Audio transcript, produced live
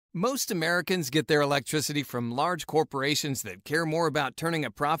Most Americans get their electricity from large corporations that care more about turning a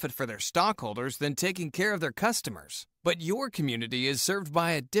profit for their stockholders than taking care of their customers. But your community is served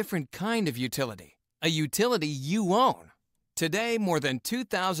by a different kind of utility, a utility you own. Today, more than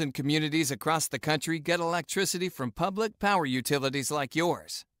 2,000 communities across the country get electricity from public power utilities like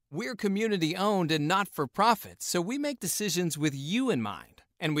yours. We're community-owned and not-for-profit, so we make decisions with you in mind.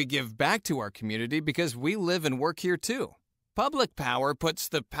 And we give back to our community because we live and work here too. Public power puts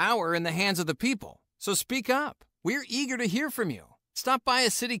the power in the hands of the people. So speak up. We're eager to hear from you. Stop by a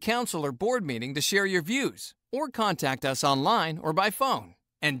city council or board meeting to share your views, or contact us online or by phone.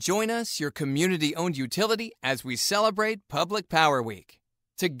 And join us, your community-owned utility, as we celebrate Public Power Week.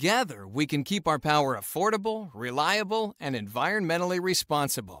 Together, we can keep our power affordable, reliable, and environmentally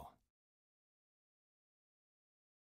responsible.